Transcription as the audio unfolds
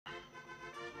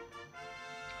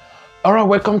Alright,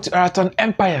 welcome to Eraton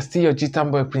Empire. Still your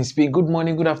Gitan boy Prince P. Good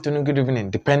morning, good afternoon, good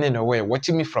evening, depending on where you're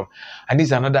watching me from. And this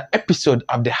is another episode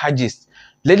of the Hagist.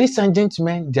 Ladies and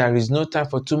gentlemen, there is no time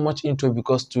for too much intro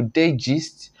because today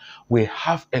gist we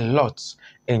have a lot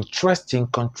interesting,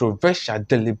 controversial,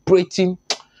 deliberating.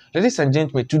 Ladies and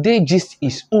gentlemen, today gist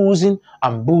is oozing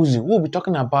and boozing. We'll be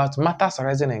talking about matters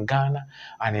arising in Ghana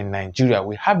and in Nigeria.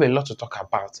 We have a lot to talk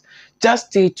about.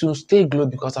 Just stay tuned, stay glued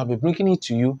because I'll be bringing it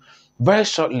to you very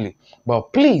shortly.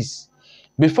 But please,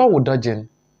 before we dodge in,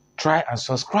 try and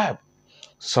subscribe.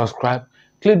 Subscribe,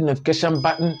 click the notification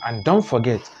button, and don't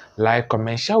forget, like,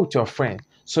 comment, share with your friends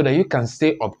so that you can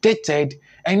stay updated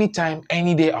anytime,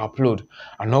 any day I upload.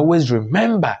 And always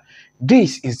remember,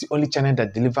 this is the only channel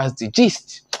that delivers the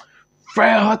gist.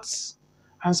 Very hot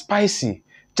and spicy.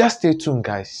 Just stay tuned,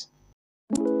 guys.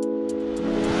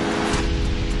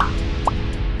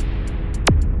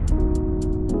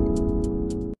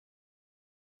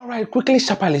 Alright, quickly,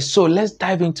 sharply. So let's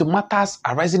dive into matters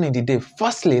arising in the day.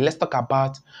 Firstly, let's talk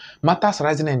about matters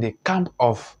arising in the camp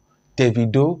of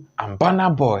Davido and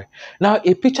Burnaboy. Now,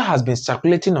 a picture has been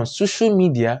circulating on social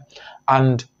media,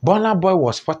 and Burnaboy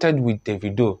was spotted with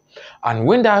Davido. And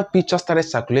when that picture started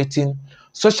circulating,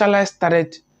 socialites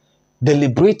started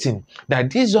deliberating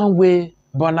that this one way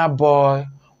Burnaboy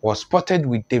was spotted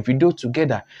with Davido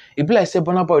together. It be like say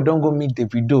Burnaboy don't go meet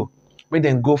Davido, make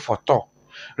them go for tour.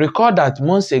 Recall that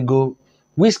months ago,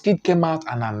 Wizkid came out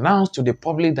and announced to the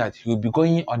public that he will be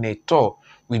going on a tour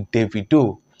with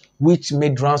Davido, which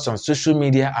made rounds on social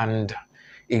media and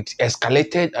it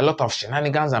escalated a lot of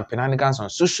shenanigans and penanigans on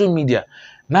social media.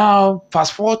 Now,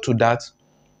 fast forward to that,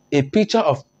 a picture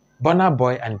of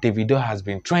Burnaboy and Davido has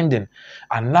been trending,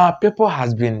 and now people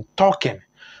has been talking.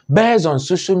 Bears on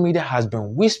social media has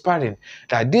been whispering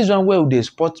that this one where they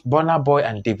spot Burnaboy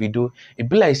and Davido, it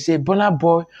be like say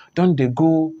Burnaboy don't they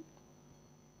go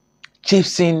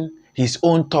chasing his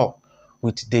own talk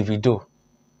with Davido.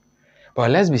 But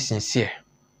let's be sincere.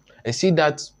 I see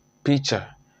that picture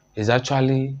is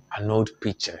actually an old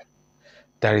picture.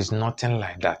 There is nothing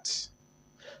like that.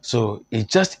 So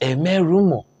it's just a mere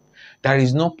rumor. There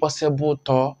is no possible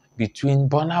tour between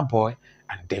Burnaboy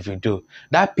and Davido.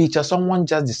 That picture, someone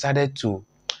just decided to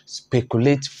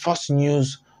speculate false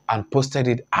news and posted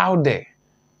it out there.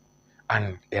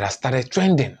 And it has started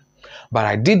trending. But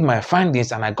I did my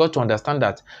findings and I got to understand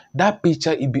that that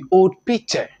picture is the old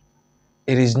picture.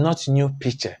 It is not new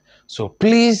picture. So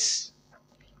please,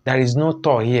 there is no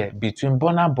tour here between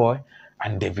Burnaboy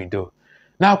and Davido.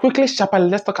 Now, quickly, sharply,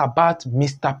 let's talk about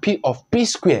Mr. P of P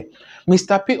Square.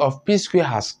 Mr. P of P Square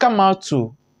has come out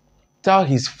to tell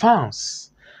his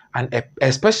fans, and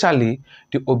especially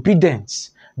the obidents,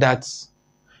 that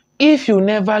if you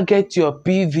never get your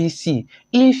PVC,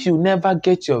 if you never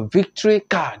get your victory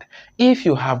card, if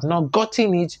you have not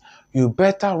gotten it, you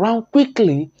better run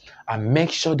quickly and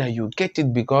make sure that you get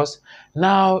it because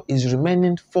now is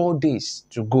remaining 4 days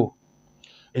to go.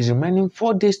 It's remaining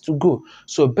 4 days to go.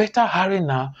 So better hurry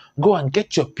now. Go and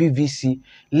get your PVC.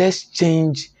 Let's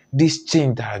change this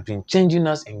change that has been changing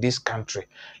us in this country.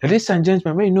 Ladies and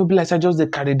gentlemen, when you know, like I just they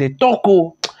carry the talk.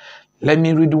 Let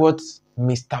me read what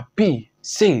Mr. P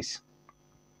says.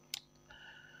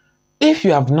 If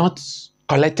you have not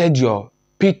collected your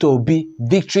peterobi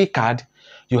victory card,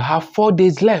 you have 4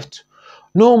 days left.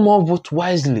 No more vote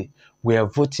wisely. We are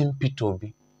voting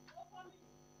peterobi.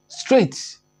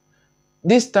 Straight.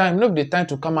 This time, not the time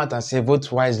to come out and say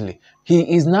vote wisely.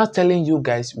 He is now telling you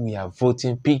guys we are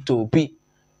voting P2P.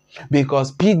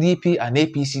 Because PDP and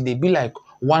APC, they be like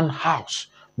one house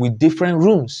with different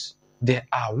rooms. They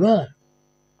are one.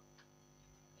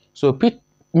 So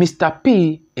Mr.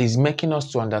 P is making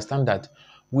us to understand that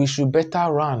we should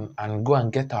better run and go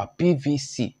and get our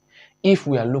PVC. If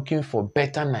we are looking for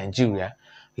better Nigeria,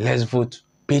 let's vote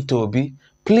P2B.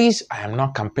 Please, I am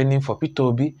not campaigning for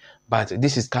P2B, but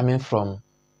this is coming from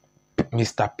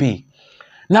Mr. P.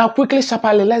 Now, quickly,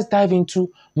 sharply, let's dive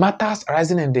into matters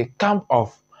arising in the camp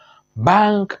of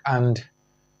bank and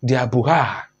their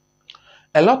buha.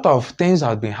 A lot of things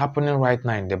have been happening right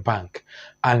now in the bank.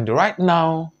 And right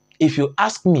now, if you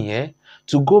ask me,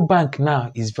 to go bank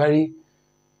now is very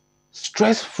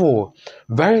stressful,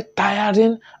 very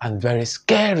tiring, and very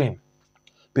scaring.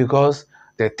 Because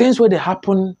the things where they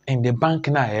happen in the bank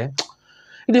now,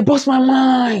 they bust my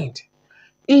mind.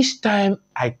 Each time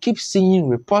I keep seeing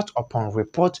report upon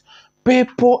report,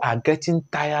 people are getting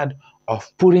tired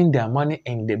of putting their money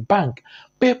in the bank.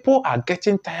 People are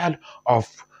getting tired of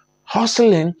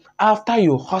hustling. After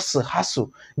you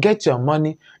hustle, get your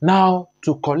money. Now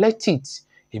to collect it,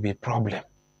 it be a problem.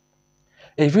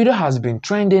 A video has been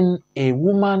trending. A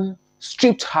woman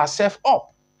stripped herself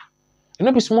up. You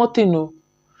know, be small thing, no.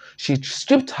 She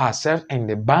stripped herself in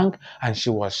the bank and she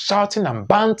was shouting and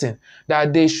banting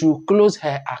that they should close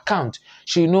her account.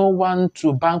 She no want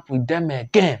to bank with them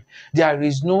again. There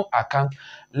is no account.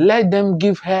 Let them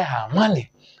give her her money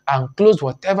and close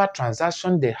whatever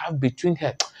transaction they have between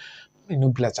her. You know,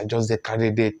 bless, I just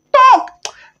carry the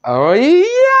talk. Oh, yeah.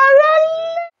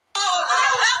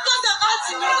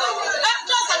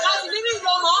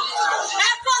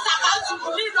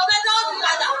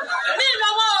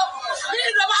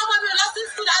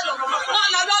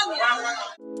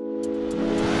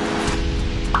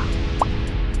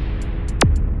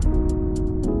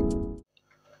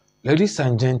 Ladies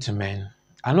and gentlemen,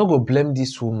 I no go blame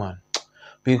this woman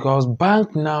because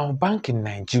bank in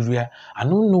Nigeria, I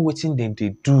don't know what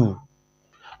they do.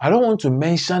 I don't want to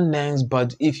mention names,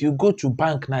 but if you go to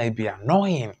bank now, it be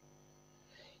annoying.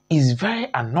 It's very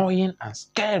annoying and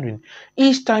scary.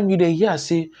 Each time you hear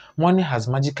say money has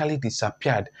magically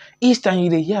disappeared. Each time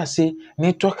you hear say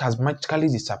network has magically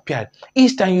disappeared.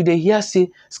 Each time you hear say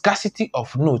scarcity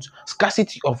of notes,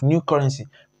 scarcity of new currency.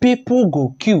 People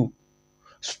go queue,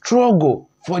 struggle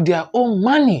for their own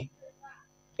money.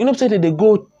 You know, say that they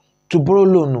go to borrow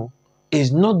loan. No,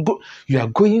 it's not good. You are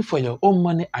going for your own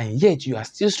money, and yet you are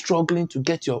still struggling to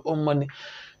get your own money.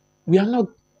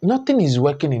 Nothing is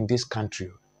working in this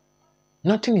country.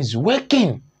 Nothing is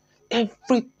working.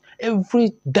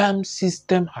 Every damn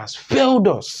system has failed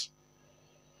us.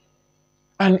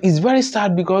 And it's very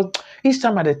sad because each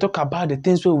time they talk about the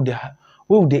things we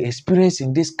they experience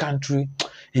in this country,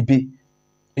 it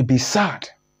be sad.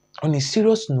 On a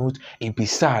serious note, it be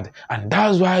sad. And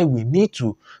that's why we need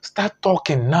to start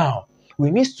talking now.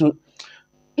 We need to,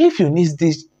 if you need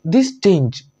this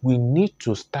change, we need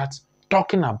to start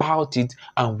talking about it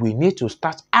and we need to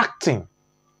start acting.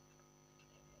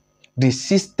 The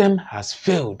system has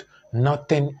failed.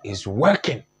 Nothing is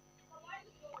working.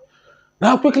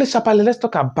 Now, quickly, sharply, let's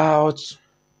talk about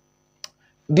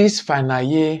this final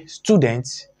year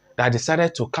student that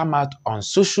decided to come out on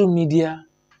social media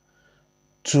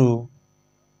to,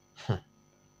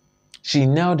 she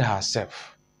nailed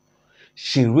herself.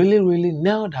 She really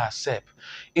nailed herself.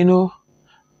 You know,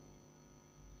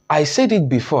 I said it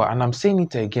before and I'm saying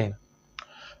it again.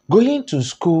 Going to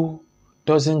school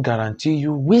doesn't guarantee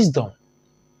you wisdom,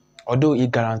 although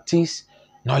it guarantees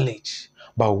knowledge.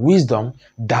 But wisdom,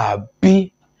 that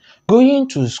be going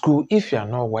to school, if you are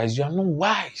not wise, you are not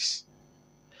wise.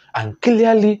 And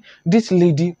clearly, this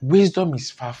lady, wisdom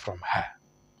is far from her.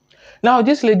 Now,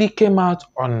 this lady came out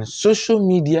on social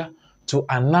media to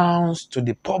announce to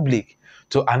the public,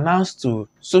 to announce to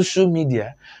social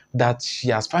media that she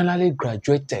has finally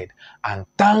graduated. And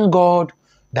thank God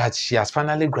that she has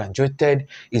finally graduated.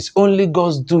 It's only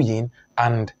God's doing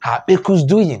and her Beku's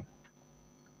doing.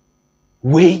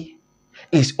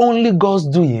 It's only God's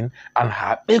doing and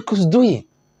her Beku's doing.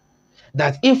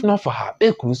 That if not for her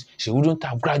Bekus, she wouldn't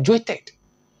have graduated.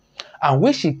 And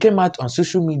when she came out on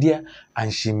social media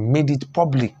and she made it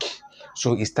public,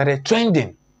 so it started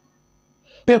trending.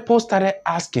 People started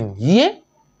asking,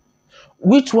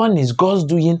 which one is God's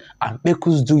doing and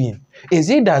Beku's doing? Is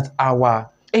it that our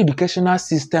educational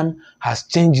system has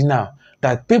changed now?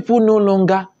 That people no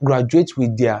longer graduate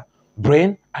with their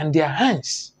brain and their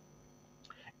hands?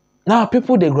 Now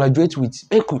people, they graduate with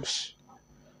Bekus.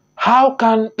 How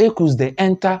can Bekus they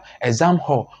enter exam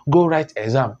hall, go write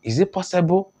exam? Is it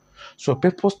possible? So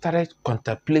people started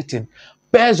contemplating.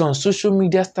 Pairs on social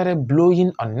media started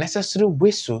blowing unnecessary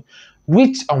whistle,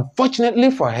 which unfortunately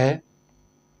for her,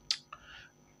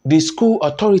 the school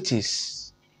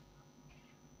authorities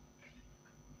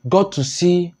got to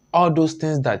see all those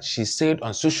things that she said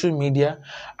on social media,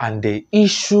 and they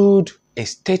issued a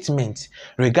statement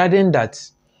regarding that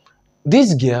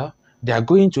this girl, they are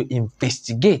going to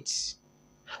investigate,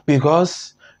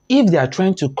 because if they are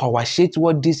trying to coerciate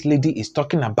what this lady is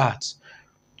talking about,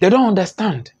 they don't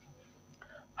understand.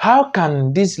 How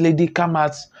can this lady come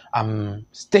out and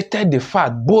stated the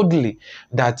fact boldly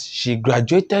that she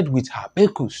graduated with her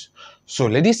Bekus? So,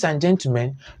 ladies and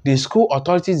gentlemen, the school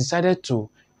authorities decided to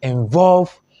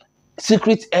involve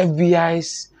secret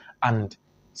FBIs and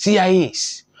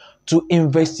CIAs to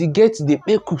investigate the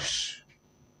Bekus,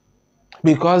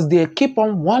 because they keep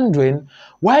on wondering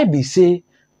why be say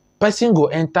person go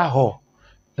enter hall.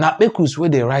 Now Bekus where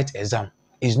they write exam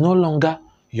is no longer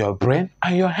your brain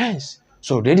and your hands.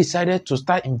 So they decided to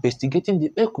start investigating the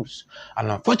Bekus.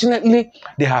 And unfortunately,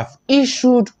 they have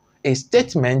issued a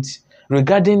statement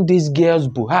regarding this girl's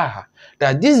buhaha,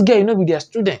 that this girl, be their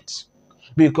student.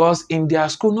 Because in their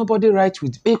school, nobody writes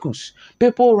with Bekus.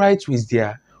 People write with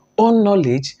their own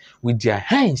knowledge, with their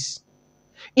hands.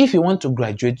 If you want to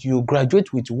graduate, you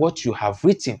graduate with what you have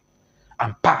written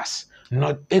and pass,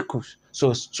 not equals.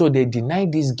 So they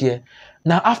denied this girl.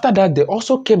 Now after that, they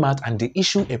also came out and they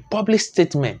issued a public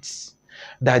statement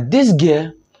that this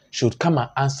girl should come and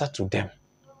answer to them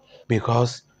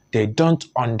because they don't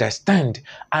understand,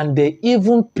 and they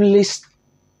even placed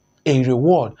a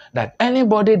reward that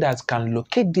anybody that can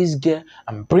locate this girl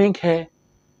and bring her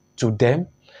to them,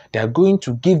 they are going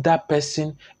to give that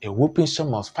person a whooping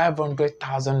sum of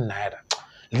 500,000 naira.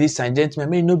 Ladies and gentlemen,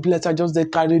 may no be letter just they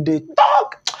carry the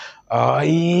talk. Oh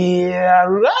yeah,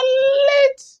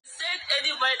 right. Said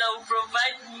anybody that will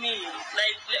provide me,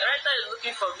 like Eratons is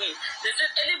looking for me. They said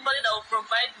anybody that will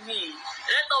provide me,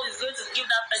 Eratons is going to give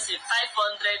that person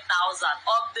 500,000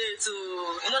 update to,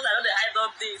 I know they hide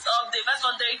updates, update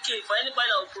 500k for anybody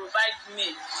that will provide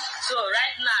me. So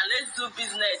right now, let's do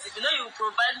business. If you know you will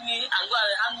provide me and go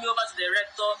and hand me over to the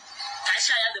rector, I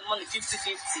share the money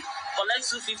 50-50. Collect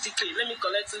 250k. Let me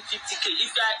collect 250k. If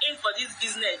you are in for this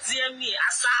business, DM me.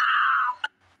 Asa.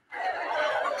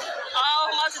 Oh,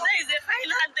 well, today is the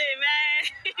final day, man.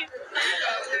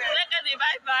 Naked,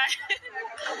 bye-bye.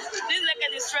 This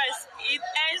naked stress, it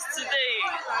ends today.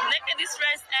 Naked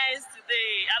stress ends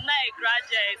today. I'm not a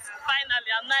graduate.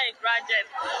 Finally, I'm not a graduate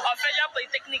of Federal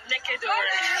Polytechnic naked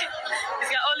already.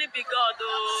 It can only be God,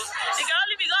 though. It can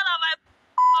only be God on my...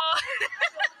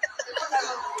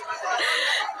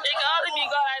 It can only be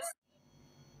God.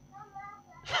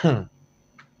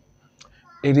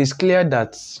 It is clear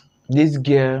that this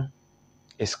girl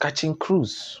is catching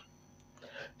cruise.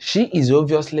 She is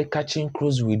obviously catching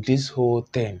cruise with this whole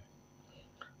thing.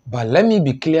 But let me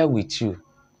be clear with you.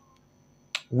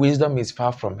 Wisdom is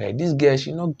far from her. This girl,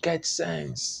 she don't get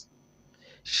sense.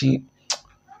 She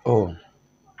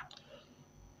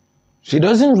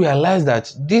doesn't realize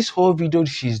that this whole video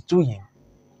she's doing,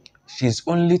 she's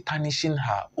only tarnishing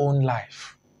her own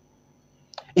life.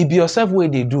 It be yourself where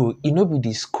they do, it no be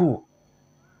the school.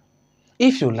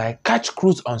 If you like catch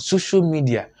cruise on social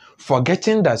media,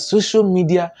 forgetting that social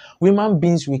media, human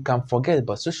beings, we can forget,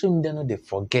 but social media no they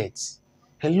forget.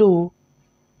 Hello,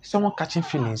 someone catching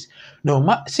feelings. No,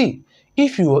 see,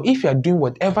 if you are doing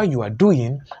whatever you are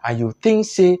doing and you think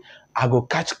say I go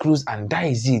catch cruise and that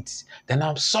is it, then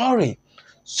I'm sorry.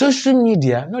 Social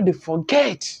media no they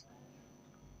forget.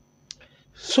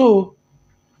 So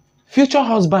future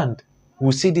husband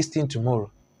will see this thing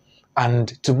tomorrow.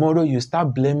 And tomorrow you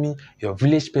start blaming your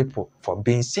village people for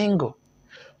being single.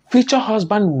 Future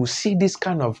husband will see this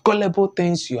kind of gullible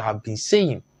things you have been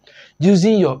saying,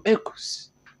 using your echoes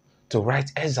to write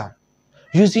exam,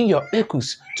 using your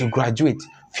echoes to graduate.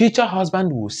 Future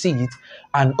husband will see it,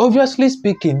 and obviously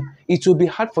speaking, it will be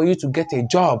hard for you to get a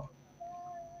job.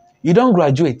 You don't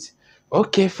graduate.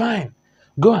 Okay, fine.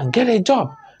 Go and get a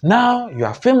job. Now you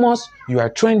are famous, you are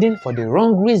trending for the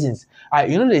wrong reasons.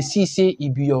 They say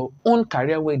it be your own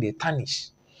career where they tarnish.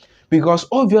 Because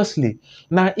obviously,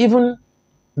 now even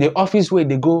the office where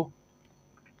they go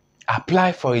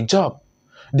apply for a job,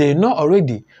 they know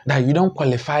already that you don't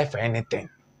qualify for anything.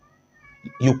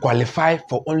 You qualify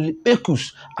for only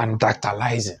echoes and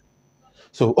dactylizing.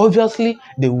 So obviously,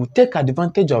 they will take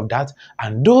advantage of that,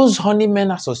 and those honeymen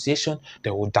association,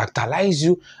 they will dactylize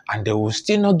you and they will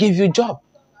still not give you a job.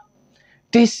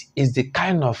 This is the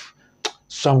kind of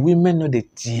some women know the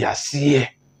TSA.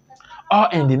 All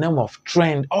in the name of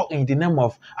trend, all in the name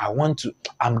of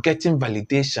I'm getting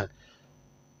validation.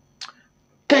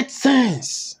 Get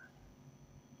sense.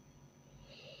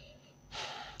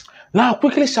 Now,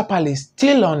 quickly, sharply,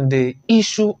 still on the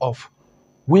issue of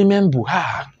women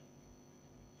buha.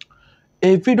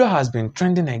 A video has been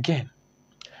trending again.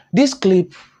 This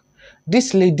clip,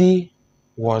 this lady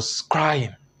was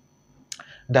crying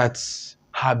that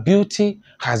her beauty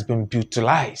has been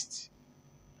brutalized.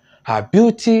 Her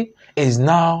beauty is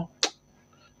now,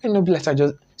 let's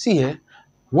just see here.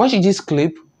 Watch this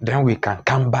clip, then we can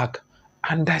come back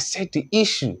and dissect the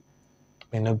issue.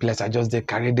 Let's just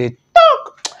carry the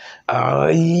talk. Oh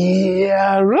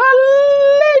yeah,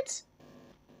 right.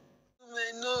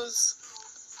 My nose.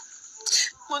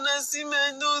 When I see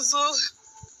my nose, oh.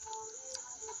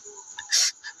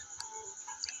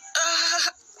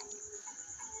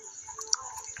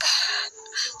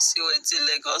 See what the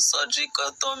Lagos surgery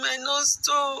cut on my nose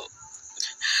too.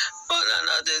 But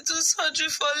now they do surgery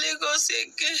for Lagos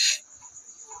again.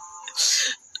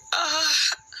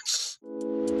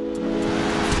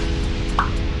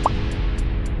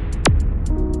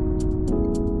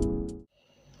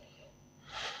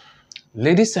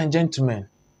 Ladies and gentlemen,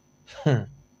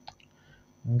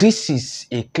 this is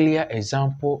a clear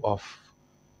example of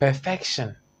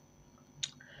perfection.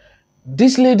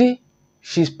 This lady,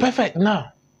 she's perfect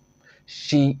now.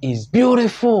 She is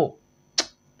beautiful.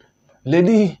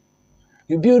 Lady,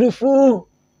 you're beautiful.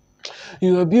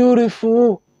 You are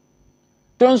beautiful.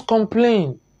 Don't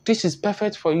complain. This is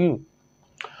perfect for you.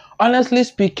 Honestly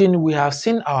speaking, we have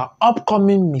seen our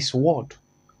upcoming Miss World.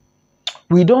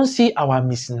 We don't see our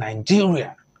Miss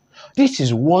Nigeria. This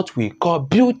is what we call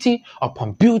beauty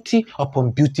upon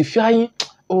beautifying.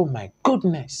 Oh my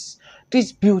goodness.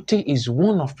 This beauty is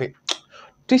one of it.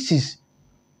 This is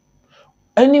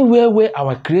anywhere where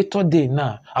our creator day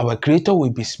now, our creator will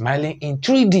be smiling in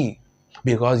 3D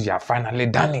because you have finally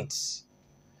done it.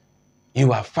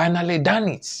 You have finally done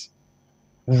it.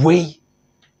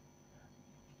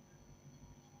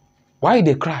 Why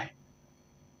they cry?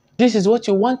 This is what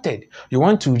you wanted. You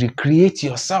want to recreate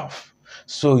yourself.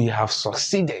 So you have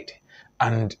succeeded.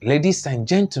 And ladies and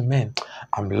gentlemen,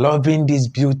 I'm loving this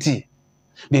beauty.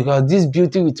 Because this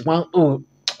beauty with one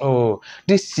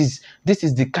this is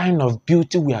the kind of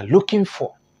beauty we are looking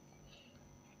for.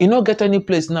 You don't get any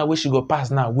place now where she go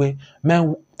pass now where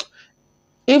man,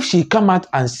 if she come out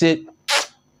and say,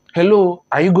 hello,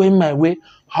 are you going my way?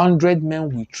 100 men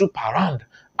will troop around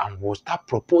and will start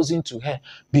proposing to her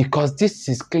because this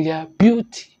is clear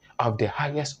beauty of the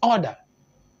highest order.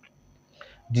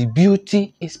 The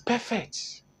beauty is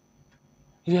perfect.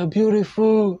 You are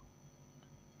beautiful.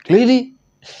 Lady,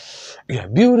 you are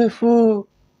beautiful.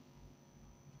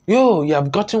 Yo, you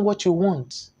have gotten what you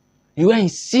want. You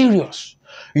ain't serious.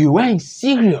 You ain't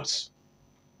serious.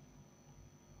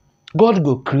 God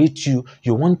will create you.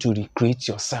 You want to recreate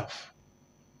yourself.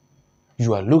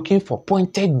 You are looking for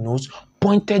pointed nose,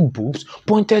 pointed boobs,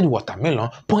 pointed watermelon,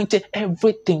 pointed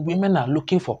everything. Women are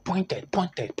looking for pointed.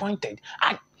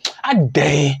 I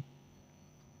dare.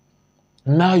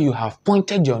 Now you have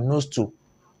pointed your nose to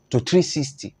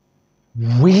 360.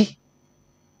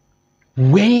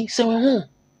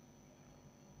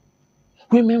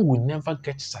 Women will never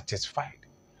get satisfied.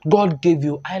 God gave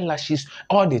you eyelashes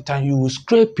all the time. You will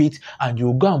scrape it and you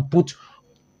will go and put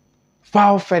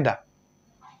foul feather.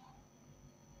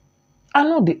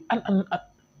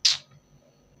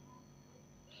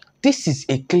 This is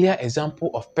a clear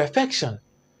example of perfection.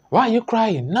 Why are you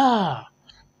crying? Nah,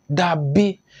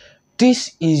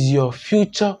 this is your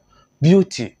future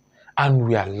beauty and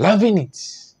we are loving it.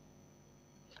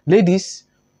 Ladies,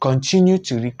 continue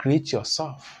to recreate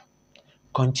yourself.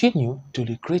 Continue to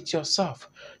recreate yourself.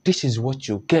 This is what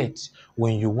you get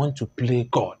when you want to play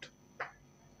God.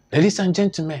 Ladies and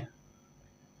gentlemen,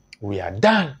 we are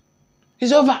done.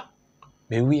 It's over.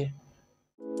 May we.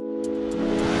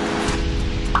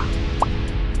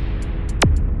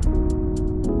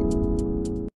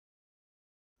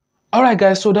 Alright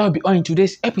guys, so that will be all in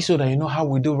today's episode, and you know how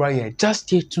we do right here. Just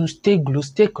stay tuned, stay glued,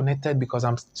 stay connected because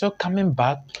I'm still coming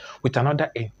back with another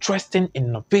interesting,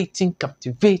 innovating,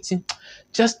 captivating.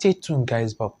 Just stay tuned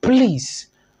guys, but please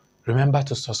remember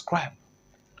to subscribe.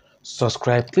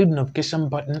 Subscribe, click the notification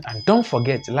button, and don't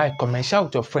forget to like, comment, share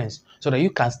with your friends so that you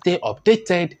can stay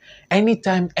updated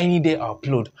anytime, any day I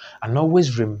upload. And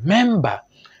always remember,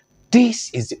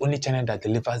 this is the only channel that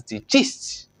delivers the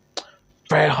gist.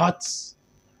 Very hot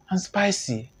and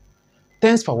spicy.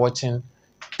 Thanks for watching.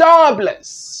 God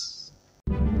bless.